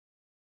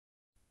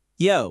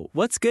Yo,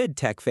 what's good,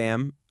 tech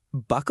fam?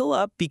 Buckle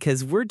up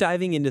because we're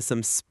diving into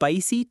some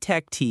spicy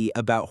tech tea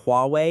about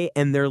Huawei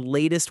and their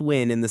latest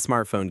win in the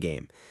smartphone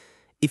game.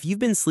 If you've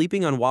been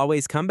sleeping on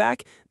Huawei's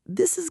comeback,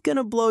 this is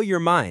gonna blow your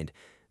mind.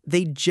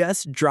 They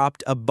just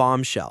dropped a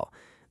bombshell.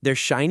 Their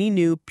shiny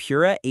new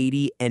Pura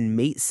 80 and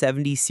Mate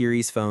 70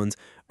 series phones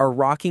are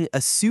rocking a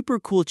super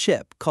cool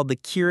chip called the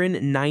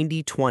Kirin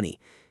 9020.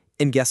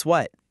 And guess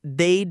what?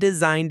 They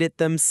designed it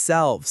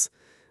themselves.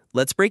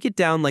 Let's break it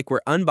down like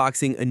we're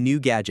unboxing a new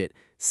gadget.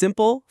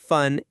 Simple,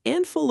 fun,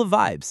 and full of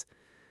vibes.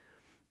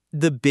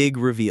 The big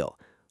reveal.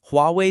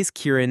 Huawei's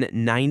Kirin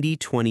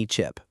 9020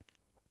 chip.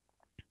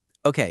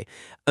 Okay,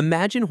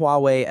 imagine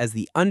Huawei as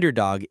the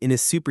underdog in a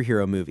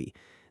superhero movie.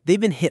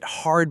 They've been hit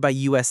hard by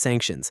US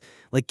sanctions,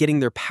 like getting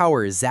their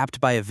power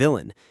zapped by a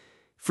villain.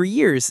 For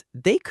years,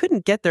 they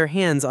couldn't get their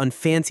hands on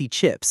fancy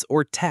chips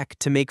or tech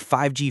to make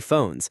 5G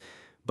phones.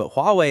 But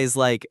Huawei's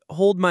like,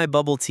 hold my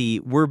bubble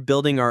tea, we're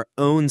building our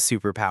own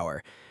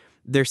superpower.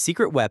 Their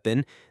secret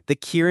weapon, the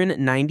Kirin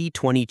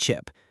 9020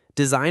 chip,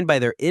 designed by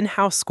their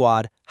in-house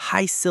squad,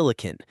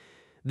 HiSilicon.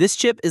 This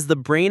chip is the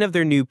brain of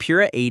their new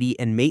Pura 80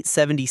 and Mate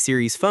 70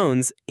 series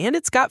phones, and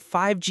it's got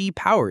 5G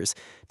powers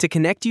to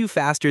connect you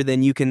faster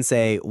than you can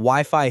say,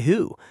 Wi-Fi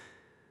who?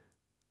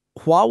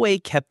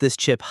 Huawei kept this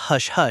chip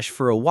hush-hush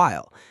for a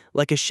while,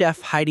 like a chef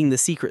hiding the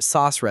secret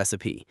sauce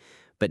recipe.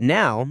 But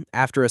now,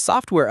 after a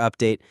software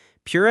update,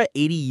 Pura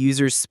 80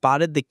 users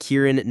spotted the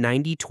Kirin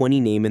 9020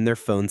 name in their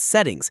phone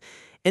settings,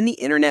 and the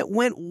internet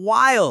went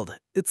wild.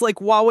 It's like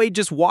Huawei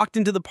just walked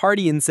into the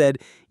party and said,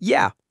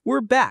 yeah,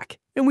 we're back,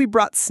 and we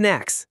brought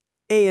snacks.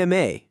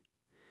 AMA.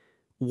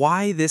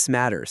 Why this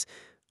matters.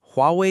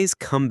 Huawei's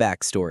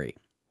comeback story.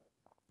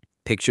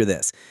 Picture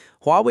this.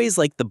 Huawei's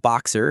like the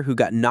boxer who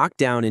got knocked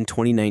down in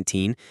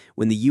 2019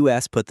 when the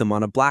US put them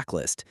on a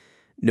blacklist.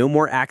 No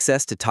more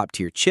access to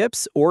top-tier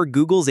chips or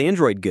Google's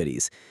Android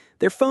goodies.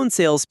 Their phone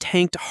sales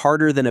tanked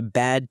harder than a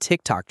bad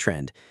TikTok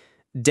trend.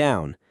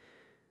 Down.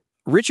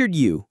 Richard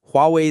Yu,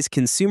 Huawei's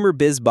consumer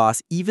biz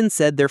boss, even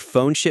said their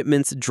phone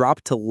shipments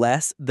dropped to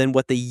less than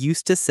what they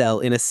used to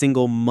sell in a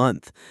single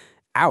month.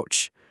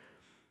 Ouch.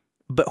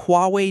 But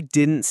Huawei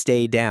didn't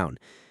stay down.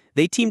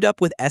 They teamed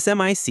up with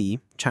SMIC,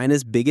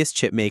 China's biggest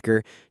chip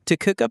maker, to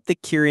cook up the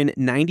Kirin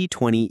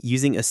 9020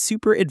 using a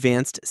super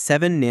advanced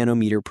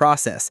 7-nanometer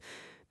process.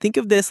 Think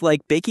of this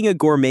like baking a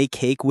gourmet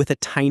cake with a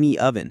tiny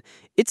oven.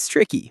 It's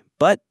tricky,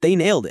 but they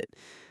nailed it.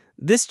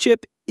 This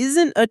chip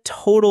isn't a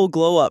total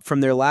glow-up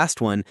from their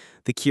last one,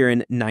 the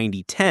Kirin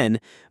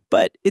 9010,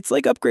 but it's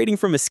like upgrading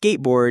from a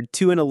skateboard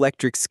to an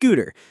electric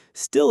scooter.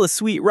 Still a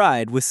sweet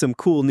ride with some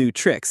cool new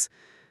tricks.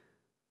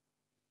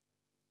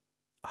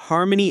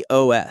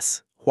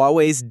 HarmonyOS,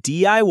 Huawei's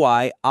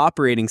DIY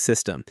operating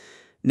system.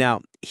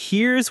 Now,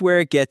 here's where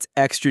it gets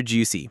extra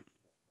juicy.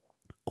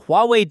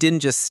 Huawei didn't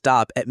just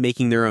stop at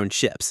making their own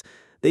chips.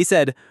 They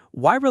said,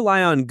 why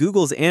rely on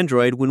Google's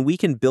Android when we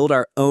can build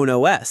our own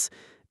OS?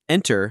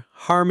 Enter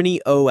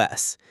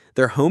HarmonyOS,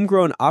 their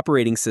homegrown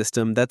operating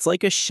system that's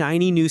like a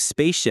shiny new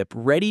spaceship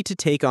ready to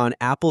take on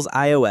Apple's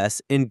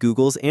iOS and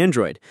Google's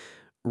Android.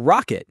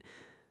 Rocket.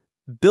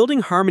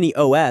 Building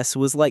HarmonyOS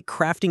was like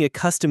crafting a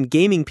custom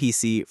gaming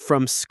PC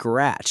from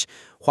scratch.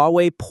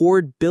 Huawei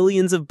poured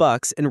billions of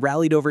bucks and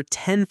rallied over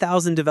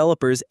 10,000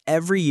 developers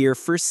every year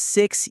for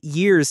 6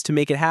 years to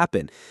make it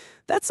happen.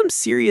 That's some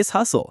serious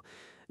hustle.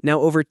 Now,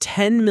 over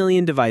 10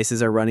 million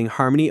devices are running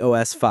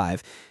HarmonyOS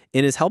 5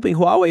 and is helping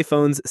Huawei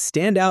phones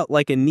stand out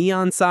like a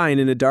neon sign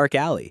in a dark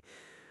alley.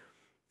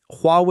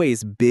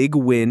 Huawei's big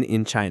win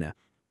in China.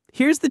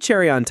 Here's the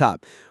cherry on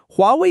top.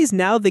 Huawei's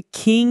now the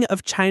king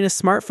of China's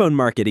smartphone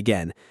market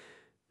again.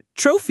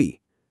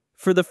 Trophy.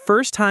 For the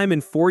first time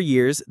in 4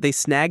 years, they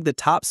snagged the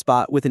top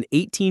spot with an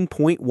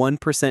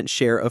 18.1%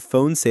 share of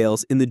phone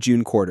sales in the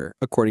June quarter,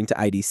 according to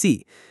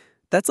IDC.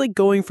 That's like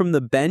going from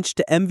the bench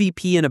to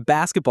MVP in a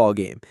basketball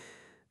game.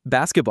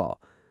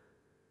 Basketball.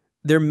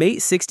 Their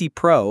Mate 60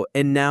 Pro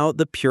and now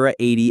the Pura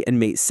 80 and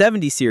Mate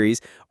 70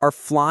 series are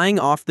flying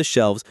off the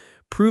shelves,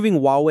 proving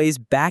Huawei's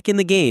back in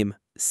the game,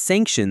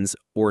 sanctions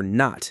or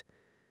not.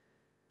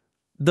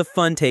 The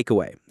fun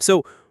takeaway.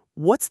 So,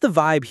 what's the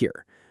vibe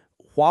here?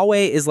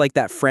 Huawei is like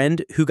that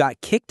friend who got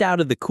kicked out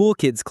of the cool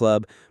kids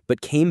club but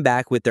came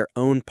back with their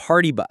own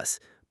party bus,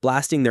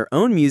 blasting their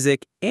own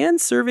music and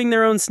serving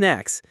their own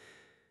snacks.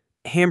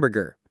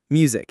 Hamburger,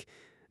 music.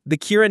 The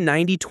Kirin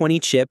 9020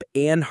 chip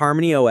and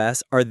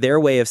HarmonyOS are their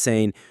way of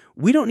saying,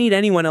 we don't need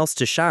anyone else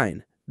to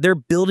shine. They're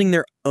building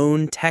their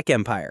own tech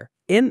empire.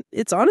 And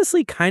it's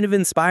honestly kind of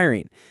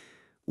inspiring.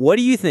 What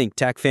do you think,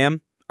 tech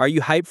fam? Are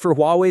you hyped for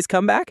Huawei's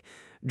comeback?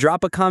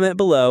 Drop a comment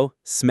below,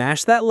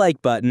 smash that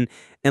like button,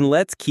 and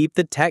let's keep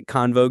the tech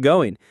convo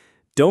going.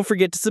 Don't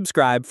forget to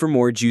subscribe for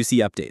more juicy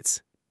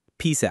updates.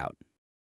 Peace out.